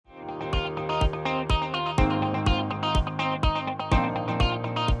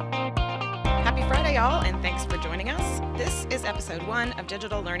y'all, and thanks for joining us. This is episode 1 of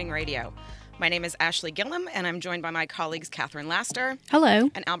Digital Learning Radio. My name is Ashley Gillum, and I'm joined by my colleagues Catherine Laster. Hello.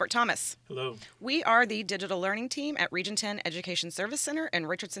 And Albert Thomas. Hello. We are the Digital Learning Team at Region 10 Education Service Center in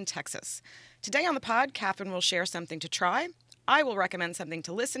Richardson, Texas. Today on the pod, Catherine will share something to try, I will recommend something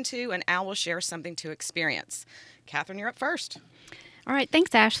to listen to, and Al will share something to experience. Catherine, you're up first. All right,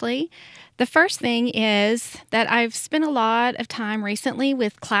 thanks, Ashley. The first thing is that I've spent a lot of time recently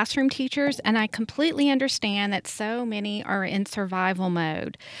with classroom teachers, and I completely understand that so many are in survival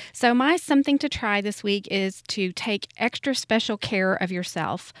mode. So my something to try this week is to take extra special care of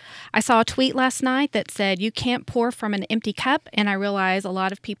yourself. I saw a tweet last night that said, you can't pour from an empty cup, and I realize a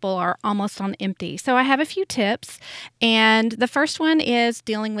lot of people are almost on empty. So I have a few tips, and the first one is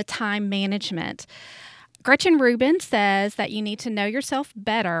dealing with time management. Gretchen Rubin says that you need to know yourself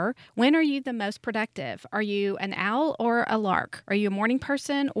better. When are you the most productive? Are you an owl or a lark? Are you a morning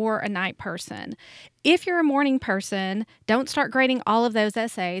person or a night person? If you're a morning person, don't start grading all of those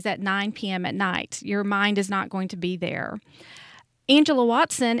essays at 9 p.m. at night. Your mind is not going to be there. Angela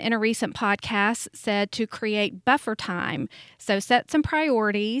Watson, in a recent podcast, said to create buffer time. So set some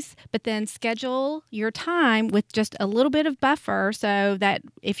priorities, but then schedule your time with just a little bit of buffer so that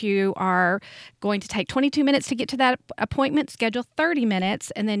if you are going to take 22 minutes to get to that appointment, schedule 30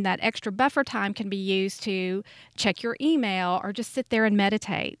 minutes, and then that extra buffer time can be used to check your email or just sit there and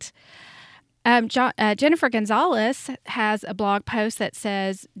meditate. Jennifer Gonzalez has a blog post that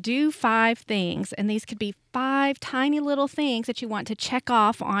says, do 5 things. And these could be 5 tiny little things that you want to check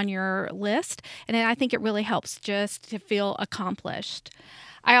off on your list. And I think it really helps just to feel accomplished.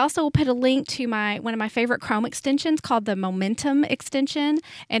 I also will put a link to one of my favorite Chrome extensions called the Momentum extension.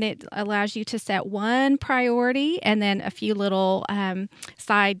 And it allows you to set one priority and then a few little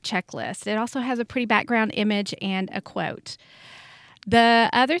side checklists. It also has a pretty background image and a quote. The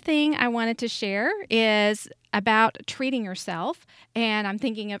other thing I wanted to share is about treating yourself, and I'm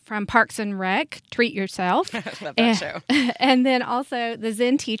thinking it from Parks and Rec, treat yourself. Love that show. And then also the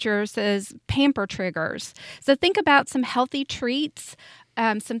Zen teacher says pamper triggers. So think about some healthy treats,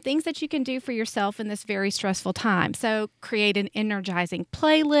 some things that you can do for yourself in this very stressful time. So create an energizing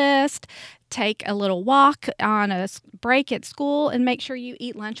playlist, take a little walk on a break at school, and make sure you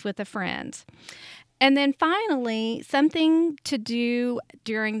eat lunch with a friend. And then finally, something to do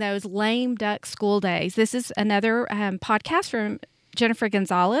during those lame duck school days. This is another podcast from Jennifer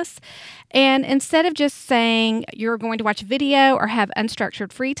Gonzalez. And instead of just saying you're going to watch a video or have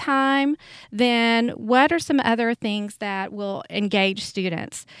unstructured free time, then what are some other things that will engage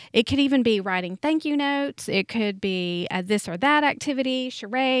students? It could even be writing thank you notes. It could be this or that activity,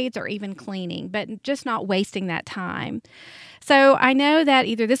 charades, or even cleaning, but just not wasting that time. So I know that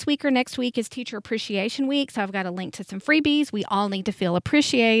either this week or next week is Teacher Appreciation Week, so I've got a link to some freebies. We all need to feel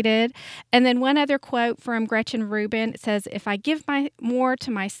appreciated. And then one other quote from Gretchen Rubin says, if I give more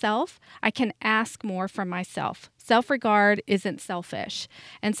to myself, I can ask more from myself. Self-regard isn't selfish.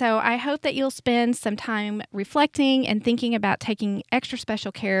 And so I hope that you'll spend some time reflecting and thinking about taking extra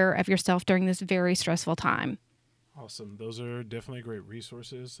special care of yourself during this very stressful time. Awesome. Those are definitely great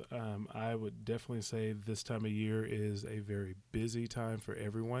resources. I would definitely say this time of year is a very busy time for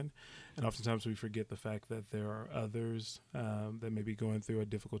everyone. And oftentimes we forget the fact that there are others that may be going through a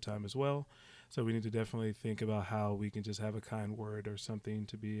difficult time as well. So we need to definitely think about how we can just have a kind word or something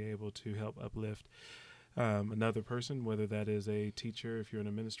to be able to help uplift another person, whether that is a teacher, if you're an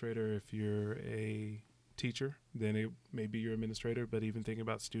administrator, if you're a teacher, then it may be your administrator, but even thinking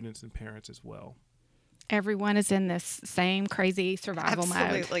about students and parents as well. Everyone is in this same crazy survival mode.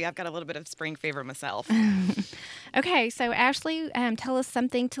 Absolutely. I've got a little bit of spring fever myself. Okay, so Ashley, tell us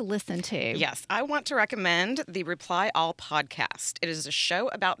something to listen to. Yes, I want to recommend the Reply All podcast. It is a show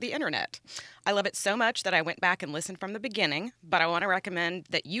about the internet. I love it so much that I went back and listened from the beginning, but I want to recommend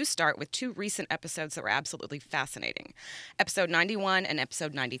that you start with 2 recent episodes that were absolutely fascinating. Episode 91 and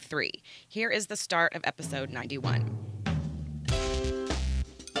episode 93. Here is the start of episode 91.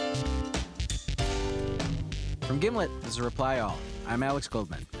 From Gimlet, this is Reply All. I'm Alex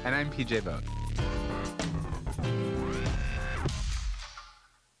Goldman. And I'm PJ Boat.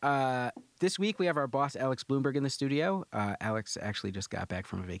 This week we have our boss, Alex Bloomberg, in the studio. Alex actually just got back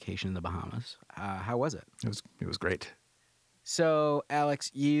from a vacation in the Bahamas. How was it? It was great. So,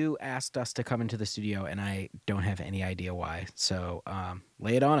 Alex, you asked us to come into the studio, and I don't have any idea why. So,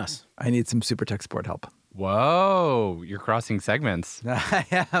 lay it on us. I need some super tech support help. Whoa, you're crossing segments.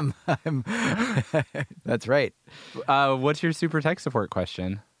 I am. That's right. What's your super tech support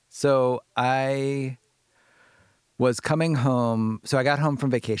question? So I was coming home. So I got home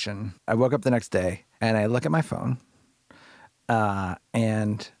from vacation. I woke up the next day and I look at my phone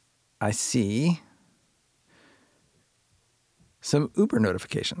and I see some Uber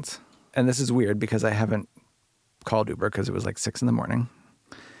notifications. And this is weird because I haven't called Uber because it was like 6 a.m.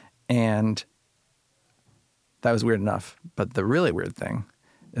 And that was weird enough. But the really weird thing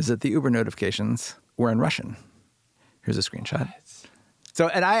is that the Uber notifications were in Russian. Here's a screenshot. What? So,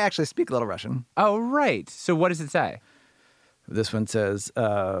 and I actually speak a little Russian. Oh, right. So what does it say? This one says,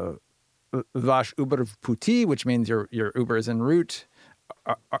 Vash Uber v puti, which means your Uber is en route.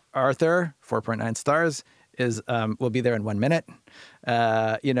 Arthur, 4.9 stars, will be there in 1 minute.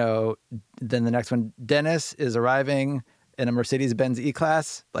 Then the next one, Dennis is arriving in a Mercedes-Benz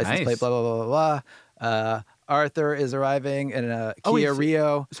E-Class, license plate, blah, blah, blah, blah, blah. Arthur is arriving in a Kia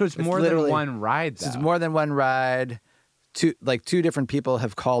Rio. So it's more than one ride, though. It's more than one ride. Two different people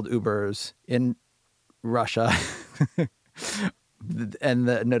have called Ubers in Russia. And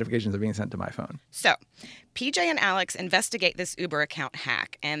the notifications are being sent to my phone. So, PJ and Alex investigate this Uber account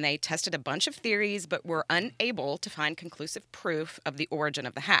hack, and they tested a bunch of theories but were unable to find conclusive proof of the origin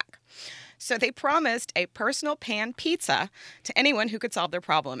of the hack. So they promised a personal pan pizza to anyone who could solve their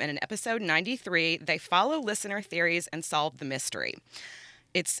problem. And in episode 93, they follow listener theories and solve the mystery.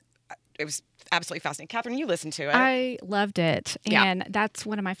 It was absolutely fascinating. Catherine, you listened to it. I loved it. Yeah. And that's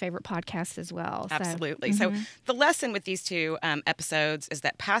one of my favorite podcasts as well. Absolutely. So the lesson with these two episodes is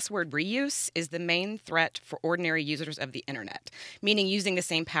that password reuse is the main threat for ordinary users of the internet, meaning using the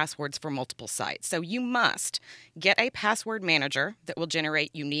same passwords for multiple sites. So you must get a password manager that will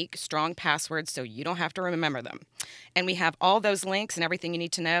generate unique, strong passwords so you don't have to remember them. And we have all those links and everything you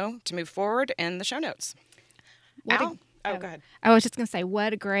need to know to move forward in the show notes. Al? Oh, go ahead. I was just going to say,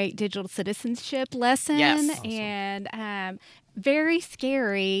 what a great digital citizenship lesson. Yes. Awesome. And very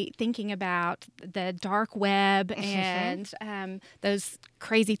scary thinking about the dark web and those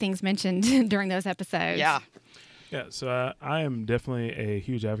crazy things mentioned during those episodes. Yeah. Yeah, so I am definitely a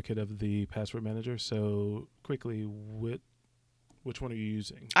huge advocate of the password manager. So quickly, which one are you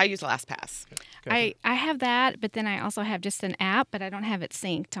using? I use LastPass. Okay. I have that, but then I also have just an app, but I don't have it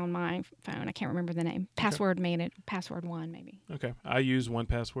synced on my phone. I can't remember the name. Password One, maybe. Okay. I use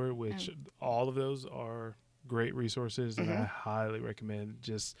 1Password, which all of those are great resources that I highly recommend.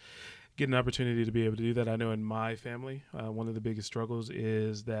 Just get an opportunity to be able to do that. I know in my family, one of the biggest struggles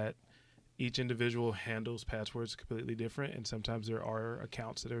is that each individual handles passwords completely different, and sometimes there are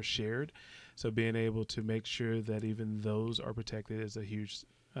accounts that are shared. So being able to make sure that even those are protected is a huge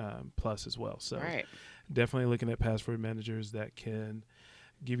plus as well. So definitely looking at password managers that can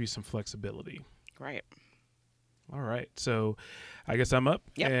give you some flexibility. Great. All right. So I guess I'm up,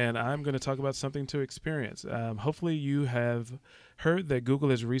 Yep. and I'm going to talk about something to experience. Hopefully you have heard that Google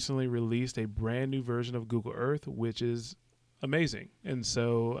has recently released a brand new version of Google Earth, which is amazing. And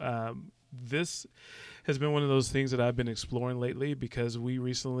so this has been one of those things that I've been exploring lately because we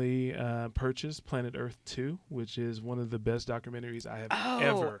recently purchased Planet Earth 2, which is one of the best documentaries I have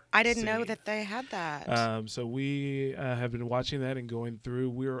ever I didn't know seen. that they had that. So we have been watching that and going through.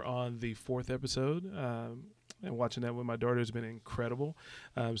 We're on the 4th episode. And watching that with my daughter has been incredible.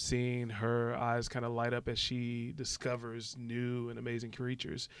 Seeing her eyes kind of light up as she discovers new and amazing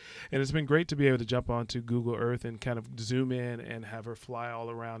creatures. And it's been great to be able to jump onto Google Earth and kind of zoom in and have her fly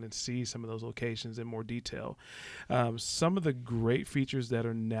all around and see some of those locations in more detail. Some of the great features that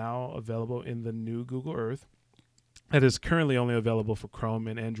are now available in the new Google Earth that is currently only available for Chrome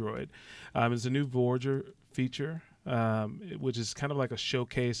and Android is a new Voyager feature. Which is kind of like a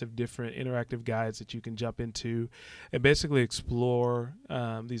showcase of different interactive guides that you can jump into and basically explore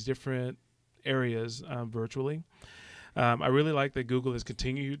these different areas virtually. I really like that Google has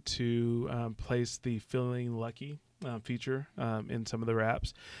continued to place the Feeling Lucky feature in some of their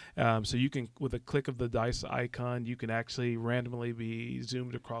apps. So you can, with a click of the dice icon, you can actually randomly be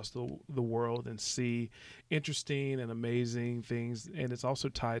zoomed across the world and see interesting and amazing things. And it's also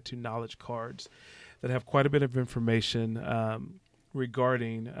tied to knowledge cards that have quite a bit of information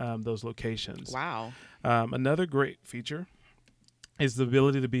regarding those locations. Wow. Another great feature is the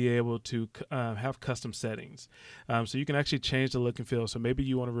ability to be able to have custom settings. So you can actually change the look and feel. So maybe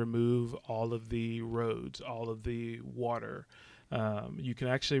you want to remove all of the roads, all of the water. You can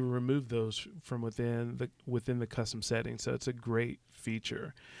actually remove those from within the custom settings. So it's a great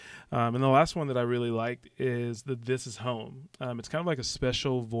feature. And the last one that I really liked is the This Is Home. It's kind of like a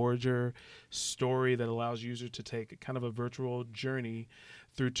special Voyager story that allows users to take kind of a virtual journey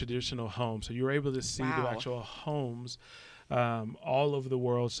through traditional homes. So you're able to see the actual homes all over the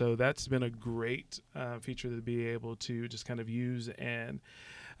world. So that's been a great feature to be able to just kind of use and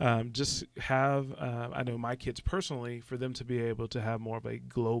just have, I know my kids personally, for them to be able to have more of a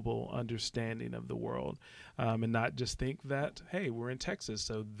global understanding of the world and not just think that, hey, we're in Texas,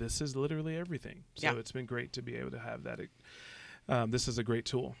 so this is literally everything. So it's been great to be able to have this is a great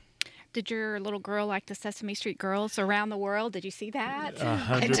tool. Did your little girl like the Sesame Street girls around the world? Did you see that?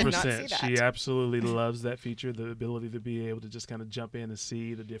 100%. that. She absolutely loves that feature, the ability to be able to just kind of jump in and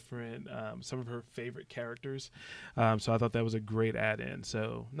see the different, some of her favorite characters. So I thought that was a great add-in.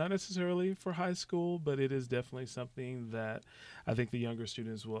 So not necessarily for high school, but it is definitely something that I think the younger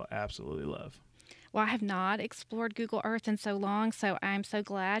students will absolutely love. Well, I have not explored Google Earth in so long, so I'm so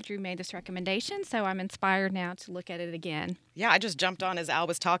glad Drew made this recommendation. So I'm inspired now to look at it again. Yeah, I just jumped on as Al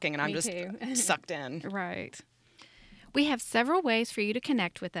was talking, and I'm Me just too. sucked in. Right. We have several ways for you to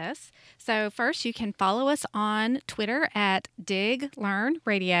connect with us. So first, you can follow us on Twitter at Dig Learn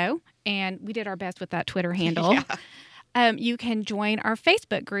Radio, and we did our best with that Twitter handle. You can join our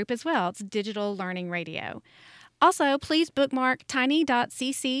Facebook group as well. It's Digital Learning Radio. Also, please bookmark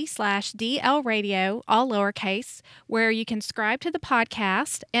tiny.cc/dlradio, all lowercase, where you can subscribe to the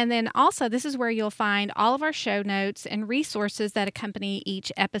podcast. And then also, this is where you'll find all of our show notes and resources that accompany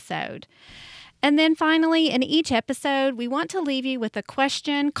each episode. And then finally, in each episode, we want to leave you with a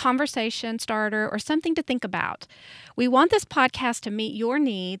question, conversation starter, or something to think about. We want this podcast to meet your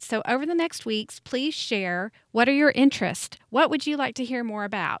needs, so over the next weeks, please share what are your interests? What would you like to hear more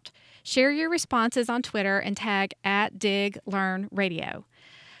about? Share your responses on Twitter and tag @DigLearnRadio.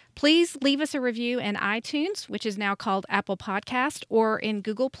 Please leave us a review in iTunes, which is now called Apple Podcast, or in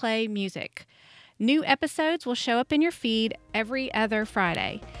Google Play Music. New episodes will show up in your feed every other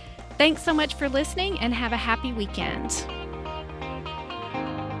Friday. Thanks so much for listening and have a happy weekend.